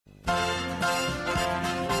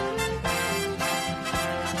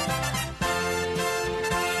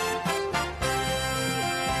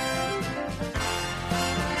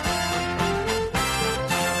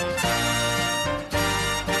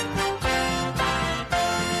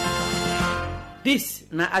This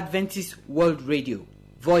na Adventist World Radio,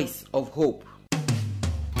 Voice of Hope.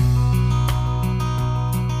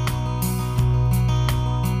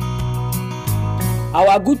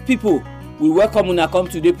 Our good people, we welcome una come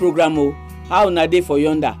today program. How una dey for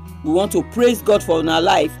yonder? We want to praise God for una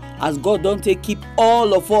life as God don take keep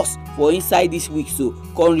all of us for inside this week, so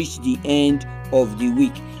come reach the end of the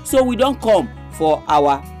week. So we don come for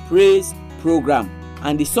our praise program,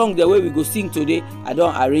 and the song the way we go sing today, I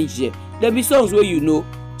don arrange them. There be songs wey you know,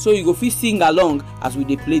 so you go fit sing along as we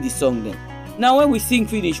dey play the song then. Now when we sing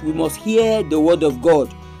finish, we must hear the word of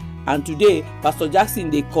God. And today, Pastor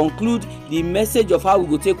Jackson dey conclude the message of how we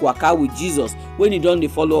go take waka with Jesus when he don dey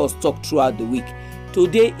follow us talk throughout the week.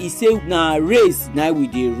 Today he say na race na we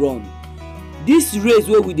dey run. This race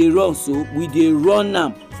wey we dey run, so we dey run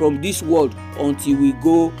am from this world until we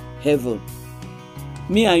go heaven.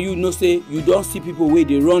 Me and you know say you don see people wey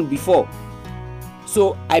dey run before.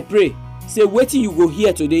 So I pray say wetin you go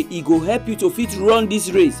hear today, e go help you to fit run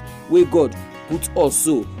this race wey God put us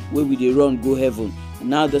so wey we dey run go heaven.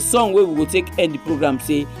 Now the song wey we go take end the program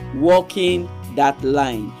say walking that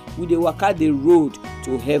line. We dey waka the road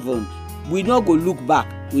to heaven. We no go look back,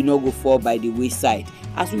 we no go fall by the wayside.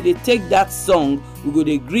 As we dey take that song, we go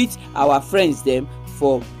dey greet our friends them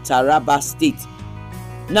for Taraba State.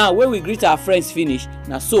 Now when we greet our friends finish,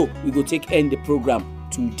 na so we go take end the program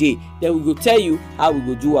today. Then we go tell you how we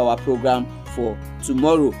go do our program for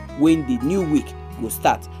tomorrow when the new week go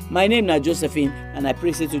start. My name na Josephine, and I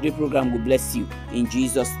pray say today program will bless you in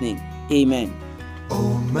Jesus' name. Amen.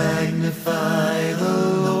 Oh, magnify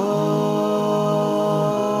the Lord.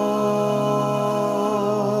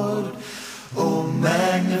 Oh,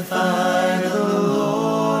 magnify the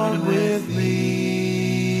Lord with me,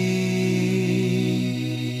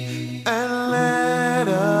 and let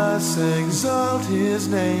us exalt his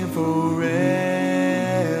name forever.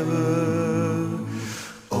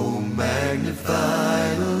 Oh,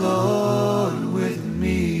 magnify the Lord with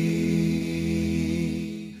me.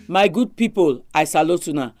 My good people, I salute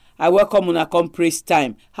una. I welcome una come praise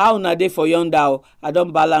time. How una dey for yonder? I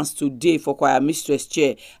don balance today for choir mistress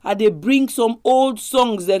chair. I dey bring some old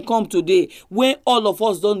songs then come today when all of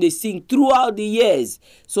us don dey sing throughout the years,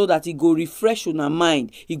 so that it go refresh una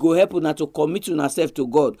mind. It go help una to commit una self to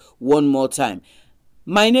God one more time.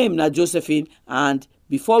 My name na Josephine, and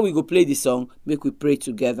before we go play the song, make we pray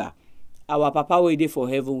together. Our Papa wey dey for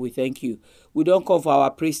heaven, we thank you. We don come for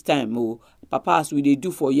our praise time. Papa, as we dey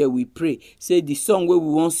do for here, we pray. Say the song wey we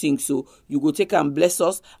wan sing, so you go take and bless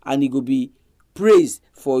us, and it go be praise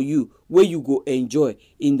for you, where you go enjoy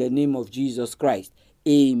in the name of Jesus Christ.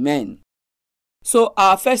 Amen. So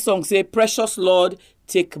our first song say, Precious Lord,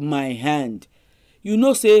 take my hand. You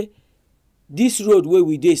know say, this road where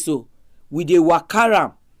we dey, so we dey waka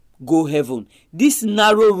am go heaven. This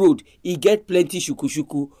narrow road, e get plenty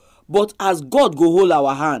shuku-shuku, but as God go hold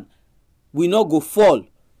our hand, we no go fall,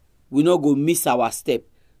 we no go miss our step.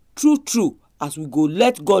 True, as we go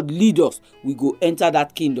let God lead us, we go enter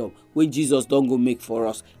that kingdom when Jesus don go make for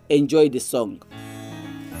us. Enjoy the song.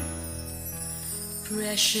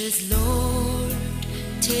 Precious Lord,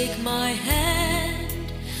 take my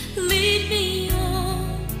hand, lead me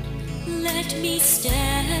on, let me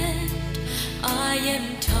stand. I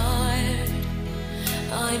am tired,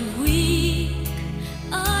 I'm weak,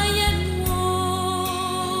 I am worn.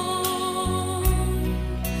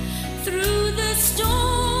 Through the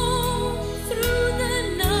storm, through the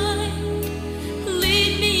night,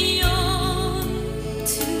 lead me on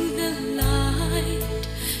to the light.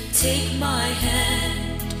 Take my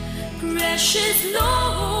hand, precious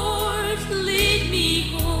Lord, lead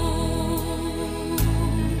me home.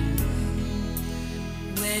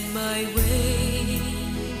 When my way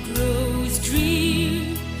grows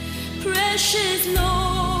drear, precious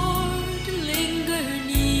Lord, linger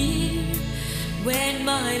near. When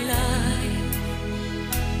my life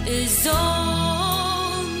is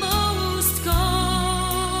almost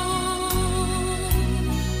gone,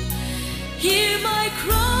 hear my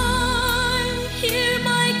cry, hear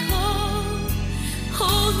my call,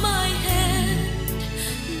 hold my hand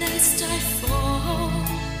lest I fall.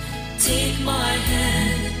 Take my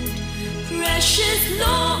hand, precious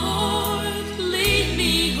Lord, lead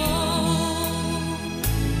me home.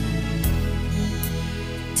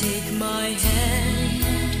 Take my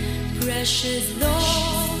hand, precious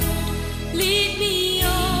Lord, lead me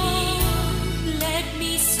on, let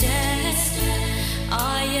me stand.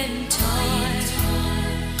 I am tired,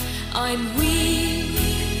 I'm weak,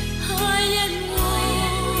 I am worn.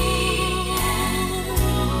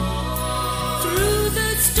 Through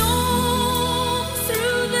the storm,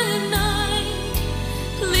 through the night,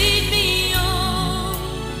 lead me on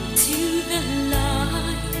to the light.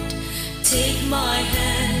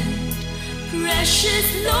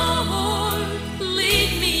 Precious Lord,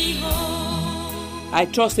 lead me home. I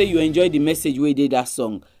trust that you enjoyed the message we did that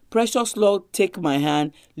song. Precious Lord, take my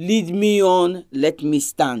hand, lead me on, let me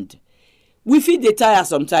stand. We feel the tire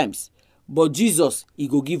sometimes, but Jesus, he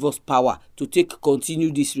go give us power to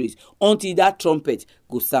continue this race until that trumpet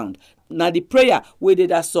go sound. Now the prayer we did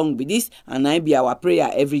that song be this, and I be our prayer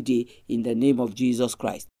every day in the name of Jesus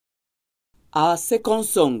Christ. Our second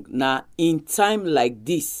song, now in time like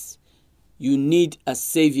this, you need a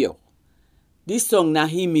savior. This song now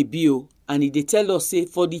him me be, and they tell us say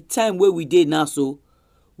for the time where we dey now, so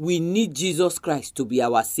we need Jesus Christ to be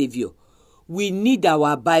our savior. We need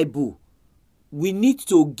our Bible. We need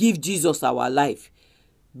to give Jesus our life,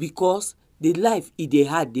 because the life they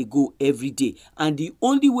had they go every day, and the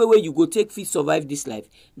only way where you go take fit survive this life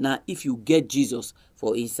now if you get Jesus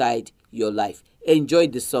for inside your life. Enjoy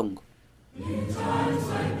the song. In times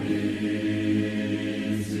like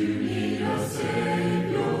these, you need a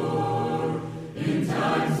savior. In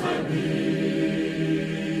times like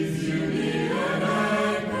these, you need an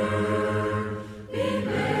anchor. Be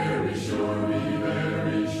very sure, be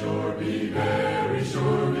very sure, be very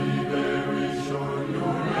sure, be very sure.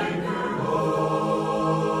 Your anchor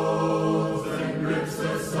holds and grips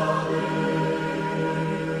the solid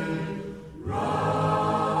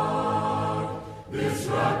rock. This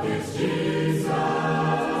rock is Jesus.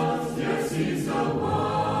 Yes, he's the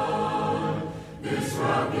one. This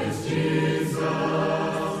rock is Jesus,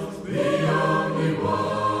 the only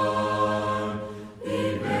one.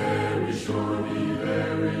 Be very sure, be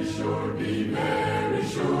very sure, be very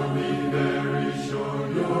sure, be very sure.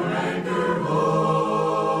 Your anchor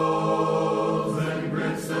holds and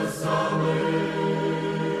grips the solid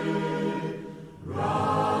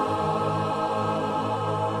rock.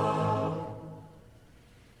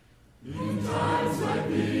 In times like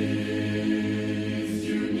these,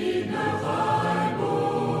 you need the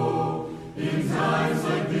Bible. In times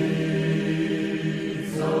like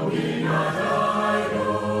these, so be not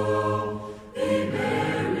idle. Be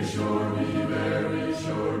very sure, be very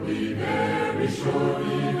sure, be very sure,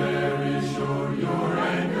 be very sure. Your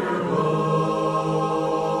anchor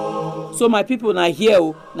holds. So my people, now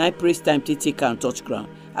here, now praise time to take and touch ground.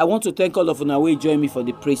 I want to thank all of you now who join me for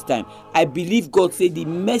the praise time. I believe God said the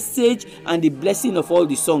message and the blessing of all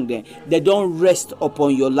the song there, they don't rest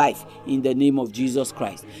upon your life in the name of Jesus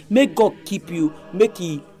Christ. May God keep you, make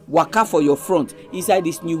He waka for your front inside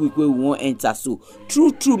this new week where we won't enter. So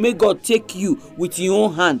true, may God take you with your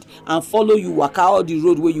own hand and follow you waka all the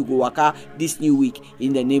road where you go waka this new week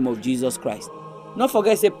in the name of Jesus Christ. Not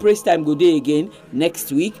forget, say praise time go day again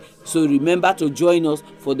next week. So remember to join us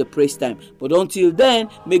for the praise time. But until then,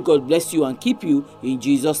 may God bless you and keep you in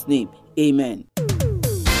Jesus' name. Amen.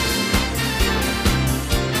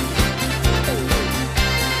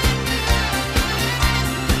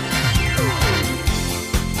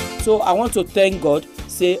 So I want to thank God.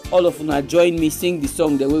 Say all of you join me sing the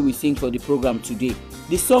song the way we sing for the program today.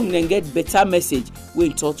 The song then get better message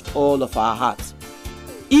will touch all of our hearts.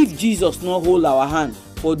 If Jesus not hold our hand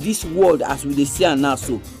for this world as we dey see am now,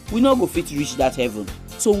 so we not go fit reach that heaven.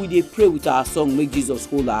 So we dey pray with our song, make Jesus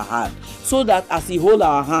hold our hand, so that as He hold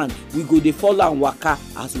our hand, we go dey follow and waka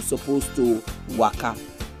as we supposed to waka.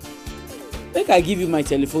 Make I give you my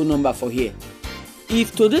telephone number for here.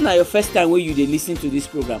 If today na your first time wey you dey listen to this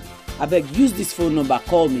program, abeg use this phone number,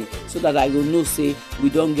 call me, so that I go know say we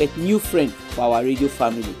don get new friend for our radio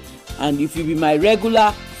family. And if you be my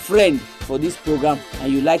regular friend for this program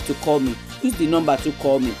and you like to call me, use the number to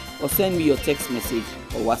call me or send me your text message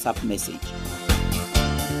or WhatsApp message.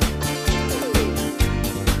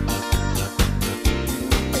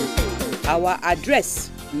 Our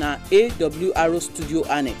address na AWR Studio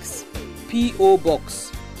Annex, P.O.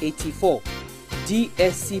 Box 84,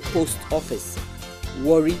 DSC Post Office,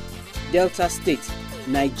 Warri, Delta State,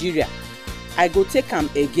 Nigeria. I go take am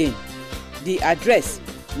again. The address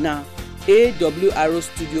na AWR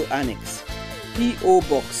Studio Annex, P.O.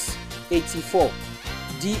 Box 84,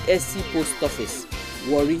 DSC Post Office,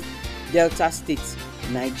 Warri, Delta State,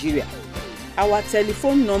 Nigeria. Our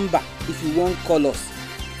telephone number, if you want call us,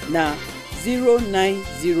 na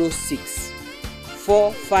 0906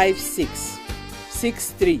 456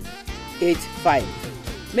 6385.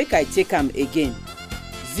 Make I take am again.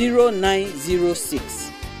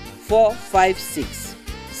 0906 456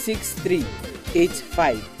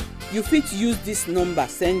 6385. You fit use this number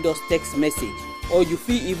send us text message, or you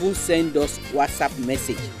fit even send us WhatsApp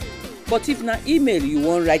message. But if na email you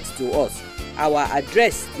wan write to us, our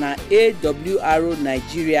address na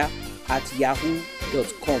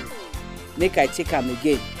awrnigeria@yahoo.com. Make I take am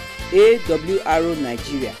again.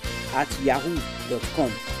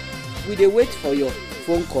 awrnigeria@yahoo.com. We dey wait for your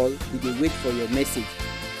phone call. We dey wait for your message.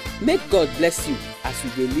 Make God bless you as you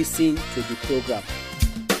dey listen to the program.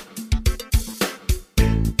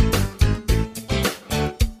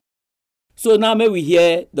 So now may we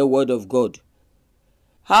hear the word of God.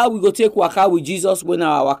 How we go take waka with Jesus when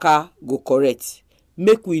our waka go correct?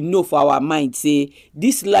 Make we know for our mind say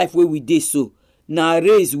this life wey we dey so na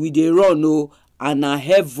race we dey run o, and na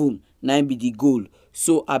heaven na be the goal.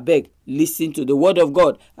 So abeg listen to the word of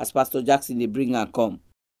God as Pastor Jackson dey bring am come.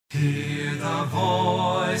 Hear the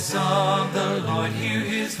voice of the Lord, hear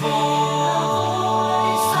his voice.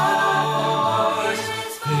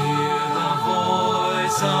 Hear the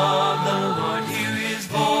voice of the Lord, hear his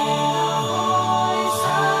voice.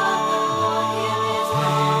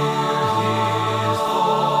 Hear his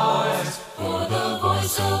voice. For the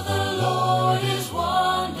voice of the Lord is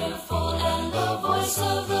wonderful, and the voice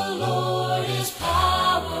of the Lord is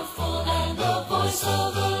powerful, and the voice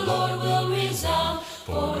of the Lord will resound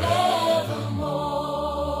forevermore.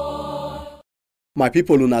 My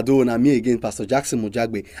people, una do, na me again, Pastor Jackson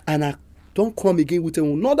Mojagbe, and I don't come again with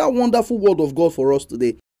another wonderful word of God for us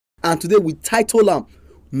today. And today we title am,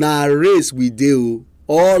 na race we do.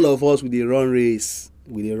 All of us we dey run race.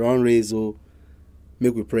 We dey run race, oh.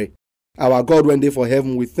 Make we pray. Our God, when dey for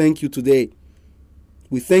heaven, we thank you today.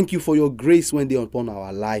 We thank you for your grace when dey upon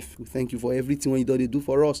our life. We thank you for everything when you don do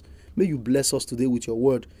for us. May you bless us today with your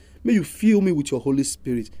word. May you fill me with your Holy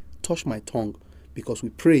Spirit. Touch my tongue, because we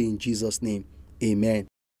pray in Jesus' name. Amen.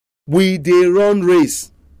 We dey run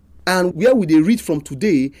race. And where we dey read from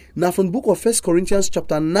today, now from the book of 1 Corinthians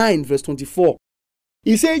chapter 9, verse 24.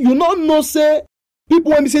 He say, you not know, say,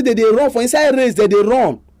 people when we say that they run for inside race, that they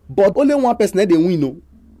run, but only one person that they win. No.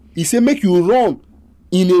 He say, make you run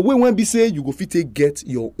in a way when we say you go fit get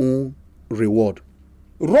your own reward.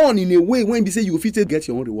 Run in a way when we say you go fit get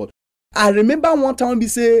your own reward. I remember one time when we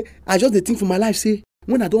say, I just dey think for my life, say,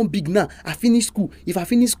 when I don't big now, I finish school. If I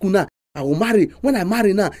finish school now, I will marry. When I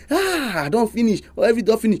marry now, I don't finish. Or every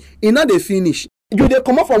don't finish. E not they finish. You they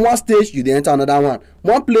come up from one stage, you they enter another one.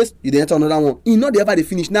 One place, you they enter another one. E not they ever they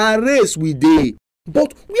finish. Now race we dey.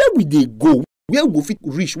 But where we they go? Where we go fit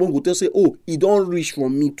reach? One go tell say, oh, it don't reach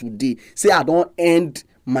from me today. Say I don't end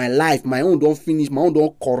my life. My own don't finish. My own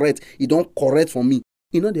don't correct. It don't correct for me.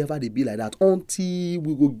 E not they ever they be like that until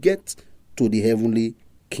we go get to the heavenly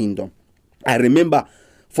kingdom. I remember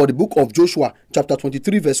for the book of Joshua, chapter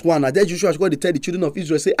 23, verse 1, and there Joshua God tell the children of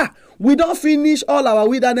Israel, say, we don't finish all our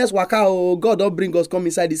wilderness waka, oh, God don't bring us come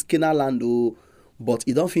inside this Canaan land, oh. But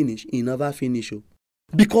he don't finish, he never finish, oh.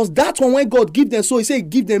 Because that one when God give them, so he say,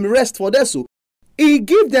 give them rest for that, so. He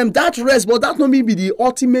give them that rest, but that not be the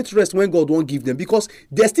ultimate rest when God won't give them, because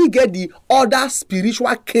they still get the other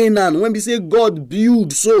spiritual Canaan when we say God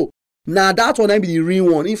build, so. Now that one be the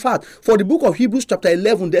real one. In fact, for the book of Hebrews chapter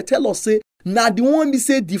 11, they tell us, say, now the one we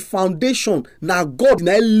say the foundation, now God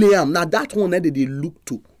na lay am, now that one that they look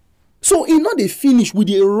to. So in not they finish with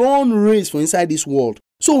the run race for inside this world.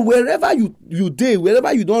 So wherever you dey,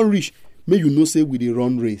 wherever you don't reach, may you know say with the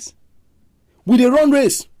run race. With the run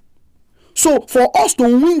race. So for us to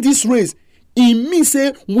win this race, it means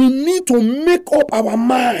say we need to make up our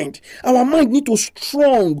mind. Our mind need to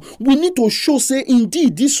strong. We need to show say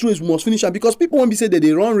indeed this race must finish. Because people when we say that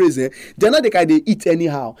they run race, they're not the kind they eat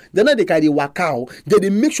anyhow. They're not the kind they work out. They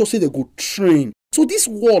make sure say they go train. So this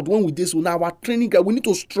world when we do so now our training guy, we need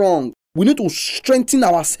to strong. We need to strengthen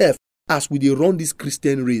ourselves as we run this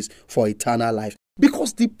Christian race for eternal life.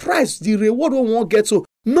 Because the price, the reward we won't get so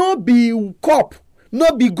not be cup,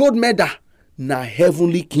 not be gold medal, na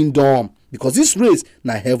heavenly kingdom. Because this race,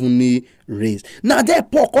 na heavenly race. Now there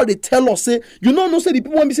Paul call they tell us, say, you know, say the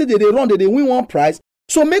people when we say they run, they win one prize.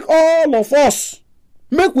 So make all of us,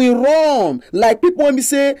 make we run like people when we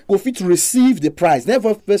say go fit to receive the prize. Then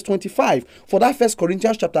verse 25, for that 1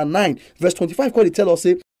 Corinthians chapter 9, verse 25, call they tell us,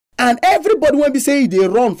 say, and everybody when we say they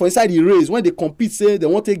run for inside the race, when they compete, say they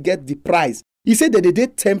want to get the prize. He said that they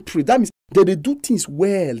did temperate. That means that they do things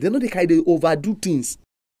well. They know they kind of overdo things.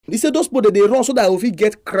 He said those people that they run so that we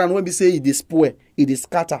get crown when we say it is spoil, it is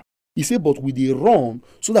scatter. He said, but we they run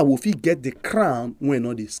so that we get the crown when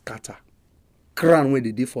not they scatter. Crown when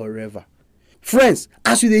they did forever. Friends,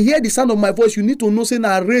 as you they hear the sound of my voice, you need to know say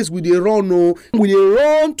na race we they run, no, we they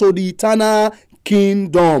run to the eternal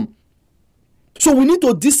kingdom. So we need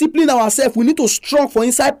to discipline ourselves. We need to strong for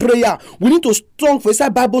inside prayer. We need to strong for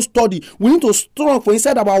inside Bible study. We need to strong for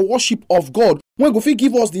inside our worship of God. When God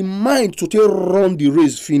give us the mind to take run the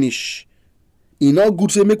race finish. E not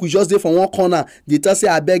good say make we just dey for one corner. They tell say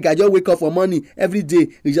I beg, I just wake up for money every day.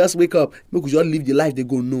 You just wake up. Make we just live the life they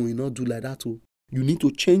go. No, you not do like that. Oh. You need to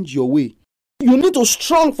change your way. You need to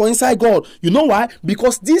strong for inside God. You know why?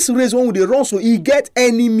 Because this race when they run, so he get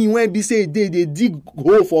enemy when they say they dig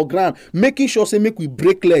hole for ground, making sure say make we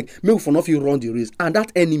break leg, make we for not run the race. And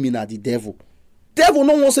that enemy na the devil. Devil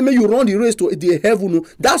no wants to make you run the race to the heaven. No.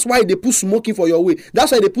 That's why they put smoking for your way.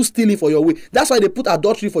 That's why they put stealing for your way. That's why they put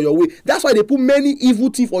adultery for your way. That's why they put many evil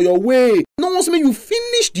things for your way. No one wants to make you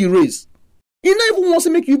finish the race. He not even wants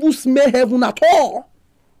to make you even smell heaven at all.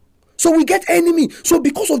 So we get enemy. So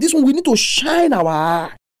because of this one, we need to shine our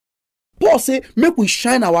eye. Paul say, make we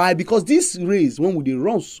shine our eye because this race, when we dey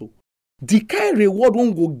run so, the kind reward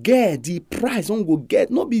won't go get, the prize won't go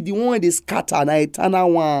get, not be the one they scatter, na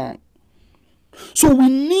eternal one. So we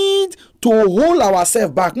need to hold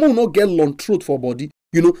ourselves back. We will not get long throat for body.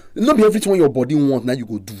 You know, not be everything your body want, now you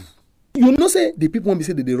go do. You know, say, the people when we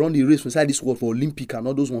say that they run the race inside this world for Olympic and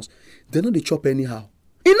all those ones, they know they chop anyhow.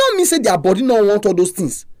 It not mean say their body not want all those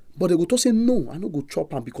things. But they go to say, no, I don't go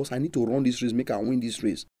chop am because I need to run this race, make I win this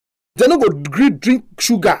race. They not go drink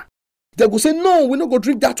sugar. They go say, no, we not go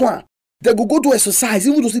drink that one. They go do exercise.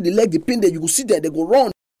 Even though see the leg, the pain there, you go sit there, they go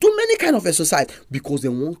run. Do many kind of exercise because they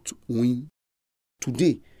want to win.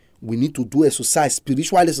 Today, we need to do exercise,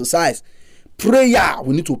 spiritual exercise. Prayer,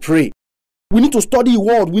 we need to pray. We need to study a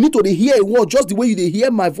word. We need to hear a word just the way you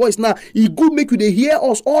hear my voice now. It go make you hear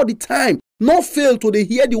us all the time. Not fail to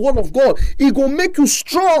hear the word of God. It go make you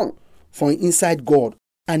strong from inside God.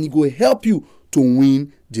 And it go help you to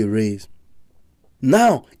win the race.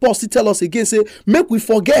 Now, Paul still tell us again, say, make we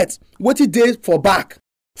forget what he did for back.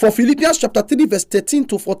 For Philippians chapter 3, verse 13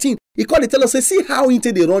 to 14, he called it tell us, say, see how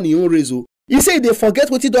into they run your own race. Oh. He say they forget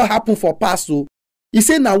what it don't happen for past. Oh. He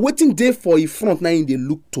say now waiting day for a front now in they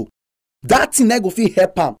look to. That thing I go feel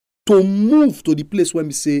help him to move to the place where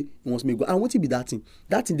we say he wants me to go. And what it be that thing?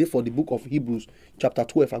 That thing there for the book of Hebrews chapter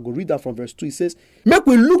 12. I go read that from verse 2. It says, make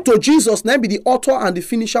we look to Jesus, now be the author and the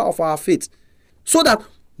finisher of our faith. So that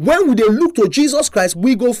when we look to Jesus Christ,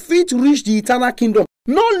 we go fit reach the eternal kingdom.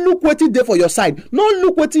 Not look what it there for your side. Not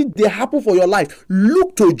look what it there happen for your life.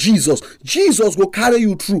 Look to Jesus. Jesus will carry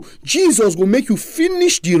you through. Jesus will make you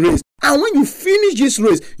finish the race. And when you finish this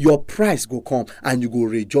race, your prize go come and you go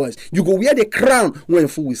rejoice. You go wear the crown when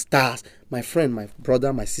full with stars. My friend, my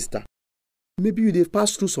brother, my sister. Maybe you they've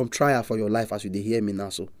passed through some trial for your life as you they hear me now.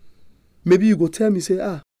 So maybe you go tell me, say,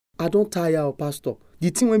 I don't tire, pastor. The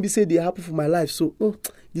thing when we say they happen for my life, so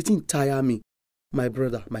the thing tire me. My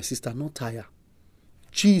brother, my sister, not tire.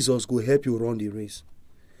 Jesus will help you run the race.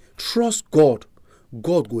 Trust God.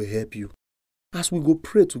 God will help you. As we go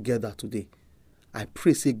pray together today, I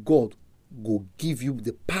pray, say, God will give you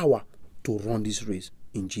the power to run this race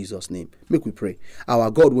in Jesus' name. Make we pray.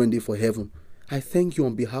 Our God, when they for heaven, I thank you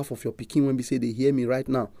on behalf of your Pekin when we say they hear me right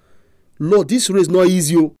now. Lord, this race not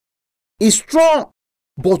easy. It's strong,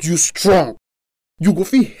 but you strong. You go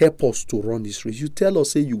feel help us to run this race. You tell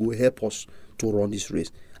us, say, you go help us to run this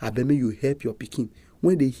race. I bet me you help your Pekin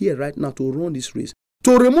when they hear right now to run this race.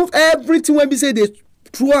 To remove everything when we say they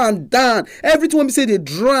throw and down. Everything when we say they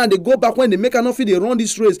drown, they go back when they make enough, they run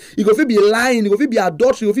this race. It go be lying, it go be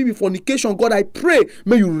adultery, it go be fornication. God, I pray,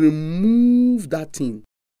 may you remove that thing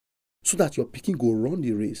so that your Pekin go run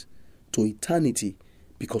the race to eternity,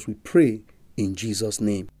 because we pray in Jesus'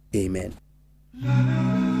 name. Amen.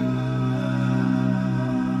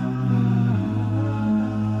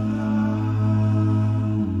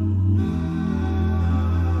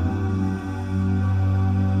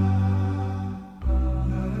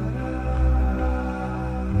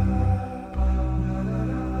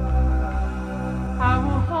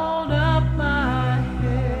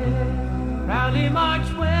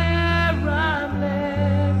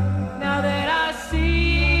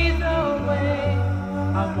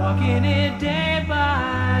 Walking it day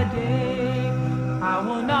by day, I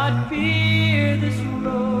will not fear this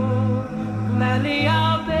road. Gladly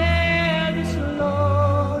I'll bear this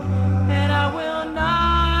load, and I will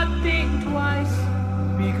not think twice,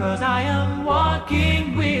 because I am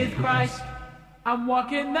walking with Christ. I'm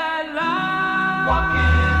walking that line,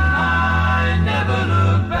 never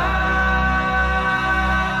look back.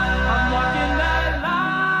 I'm walking that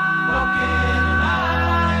line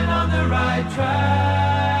on the right track.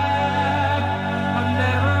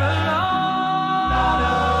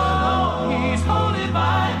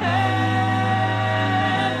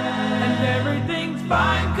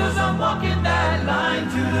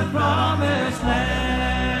 Promised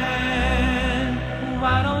land.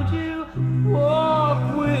 Why don't you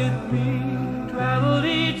walk with me, travel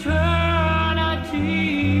eternity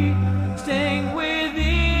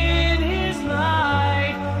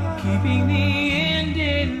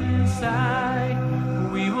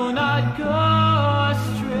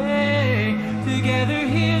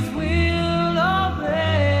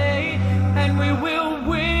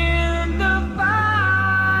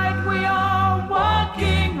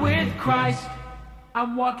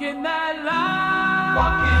I'm walking that line,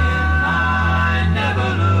 never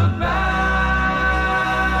look back.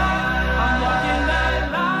 I'm walking that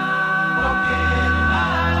line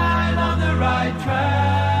on the right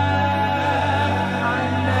track.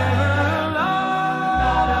 I'm never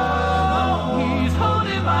alone, he's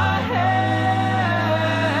holding my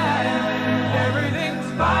hand. Everything's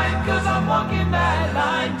fine, 'cause I'm walking that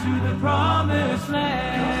line to the promised land.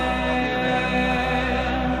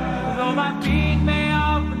 Though my feet may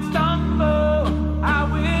often stumble, I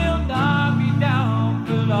will not be down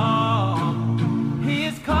for long. He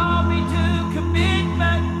has called me to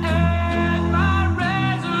commitment, and my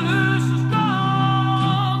resolution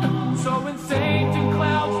strong. So when Satan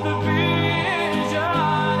clouds the vision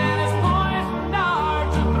and his poison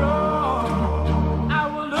darts are thrown, I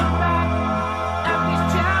will look back at these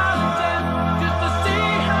challenges just to see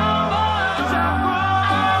how much I've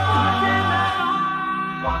grown. I'm walking that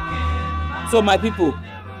line. So my people,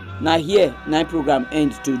 now here nine program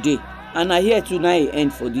end today, and now here tonight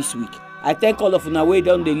end for this week. I thank all of una wey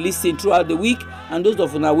don dey listen throughout the week, and those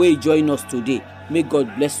of una wey join us today. May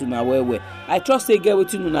God bless una well well. I trust say get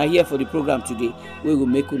wetin una hear for the program today wey go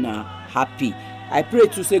make una happy. I pray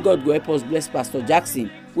to say God go help us bless Pastor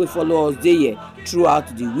Jackson wey follow us dey here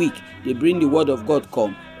throughout the week. They bring the word of God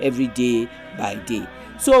come every day by day.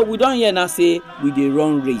 So we don hear now say we dey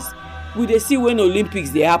run race. We dey see when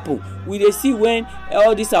Olympics dey happen. We dey see when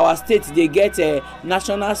all this our states dey get a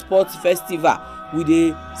national sports festival. We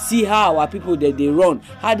dey see how our people dey run,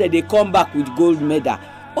 how dey come back with gold medal.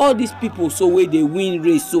 All these people so wey dey win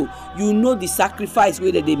race, so you know the sacrifice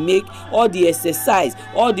wey dey make, all the exercise,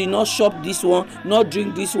 all the not chop this one, not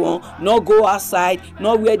drink this one, not go outside,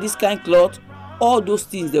 not wear this kind cloth. All those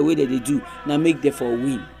things the way that they do na make them for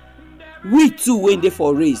win. We too when dey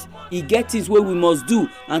for race, e get things wey we must do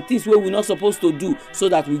and things wey we not supposed to do, so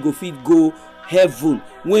that we go fit go heaven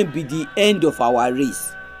when be the end of our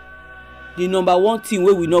race. The number one thing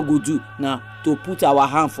wey we not go do na to put our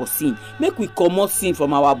hand for sin. Make we comot sin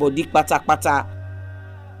from our body kpata.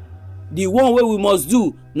 The one wey we must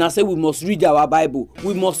do na say we must read our Bible,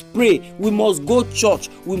 we must pray, we must go church,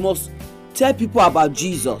 we must tell people about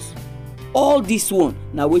Jesus. All this one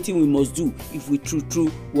na wetin we must do if we true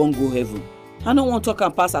wan go heaven. I no wan talk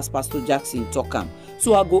am pass as Pastor Jackson talk am,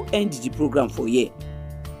 so I go end the program for here.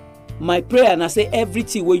 My prayer na say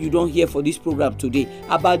everything wey you don hear for this program today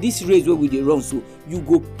about this race wey we dey run, so you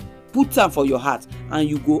go put am for your heart and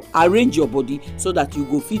you go arrange your body so that you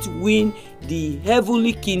go fit win the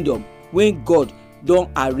heavenly kingdom when God don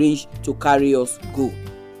arrange to carry us go.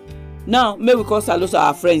 Now make we call salute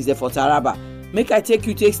our friends there for Taraba. Make I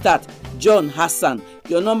take start. John Hassan,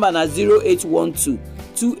 your number na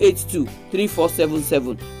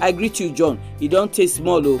 0812-282-3477. I greet you, John. You don't taste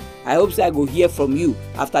small, oh. I hope so I go hear from you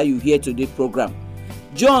after you hear today's program.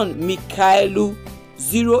 John Michaelu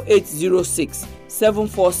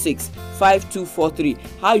 0806-746-5243.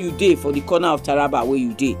 How you dey for the corner of Taraba where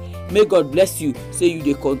you dey? May God bless you. Say you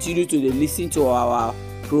dey continue to dey listen to our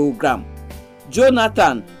program.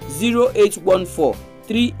 Jonathan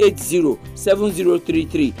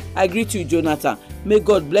 0814-380-7033. I greet you, Jonathan. May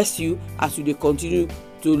God bless you as you continue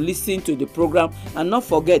to listen to the program, and not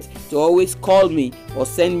forget to always call me or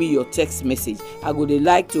send me your text message. I would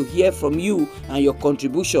like to hear from you and your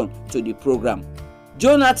contribution to the program.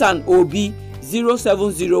 Jonathan Obi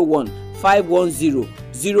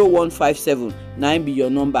 0701-510-0157. 9 be your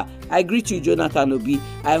number. I greet you, Jonathan Obi.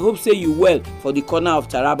 I hope say you well for the corner of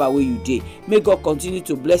Taraba where you dey. May God continue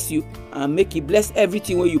to bless you and make He bless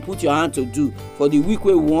everything where you put your hand to do for the week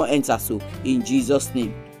where we won't enter, so in Jesus'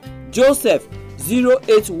 name. Joseph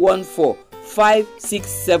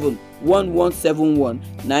 0814-567-1171.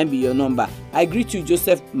 9 be your number. I greet you,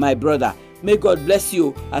 Joseph, my brother. May God bless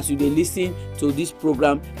you as you dey listen to this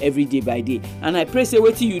program every day by day. And I pray say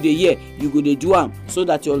wetin you dey hear, you go dey do am so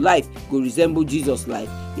that your life go resemble Jesus' life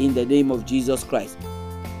in the name of Jesus Christ.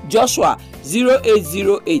 Joshua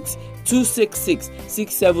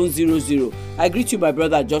 0808-266-6700. I greet you, my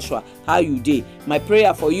brother Joshua. How you dey? My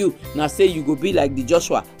prayer for you na say you go be like the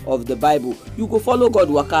Joshua of the Bible. You go follow God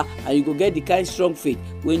waka and you go get the kind strong faith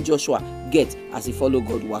when Joshua get as he follow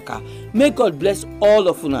God waka. May God bless all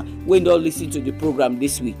of una when don listen to the program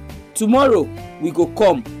this week. Tomorrow we go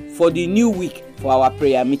come for the new week for our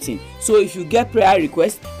prayer meeting. So if you get prayer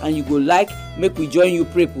request and you go like make we join you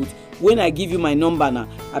pray put, when I give you my number now,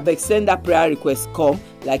 abeg send that prayer request come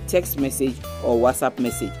like text message or WhatsApp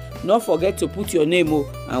message. Not forget to put your name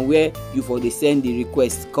and where you for the send the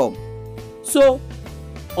request come. So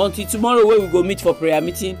until tomorrow when we go meet for prayer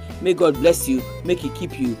meeting, may God bless you, make He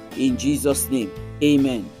keep you in Jesus' name.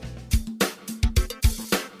 Amen.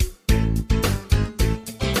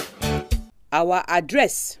 Our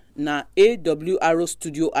address na AWR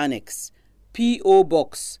Studio Annex, P.O.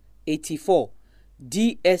 Box 84,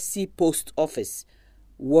 DSC Post Office,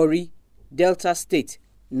 Warri, Delta State,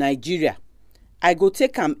 Nigeria. I go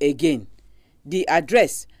take am again. The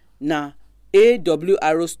address na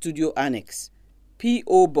AWR Studio Annex,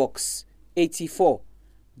 P.O. Box 84,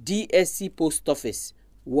 DSC Post Office,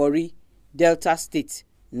 Warri, Delta State,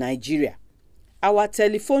 Nigeria. Our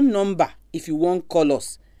telephone number if you wan call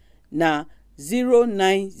us na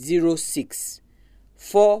 0906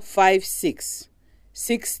 456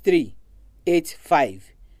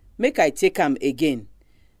 6385. Make I take am again.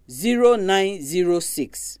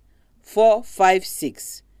 0906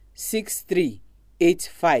 456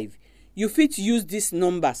 6385. You fit use this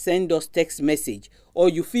number send us text message, or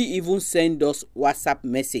you fit even send us WhatsApp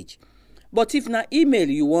message. But if na email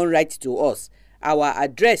you wan write to us, our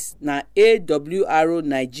address na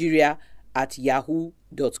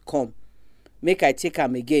awronigeria@yahoo.com. Make I take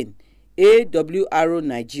am again.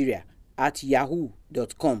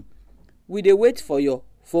 awronigeria@yahoo.com. We dey wait for your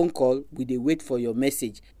phone call. We dey wait for your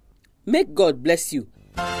message. Make God bless you.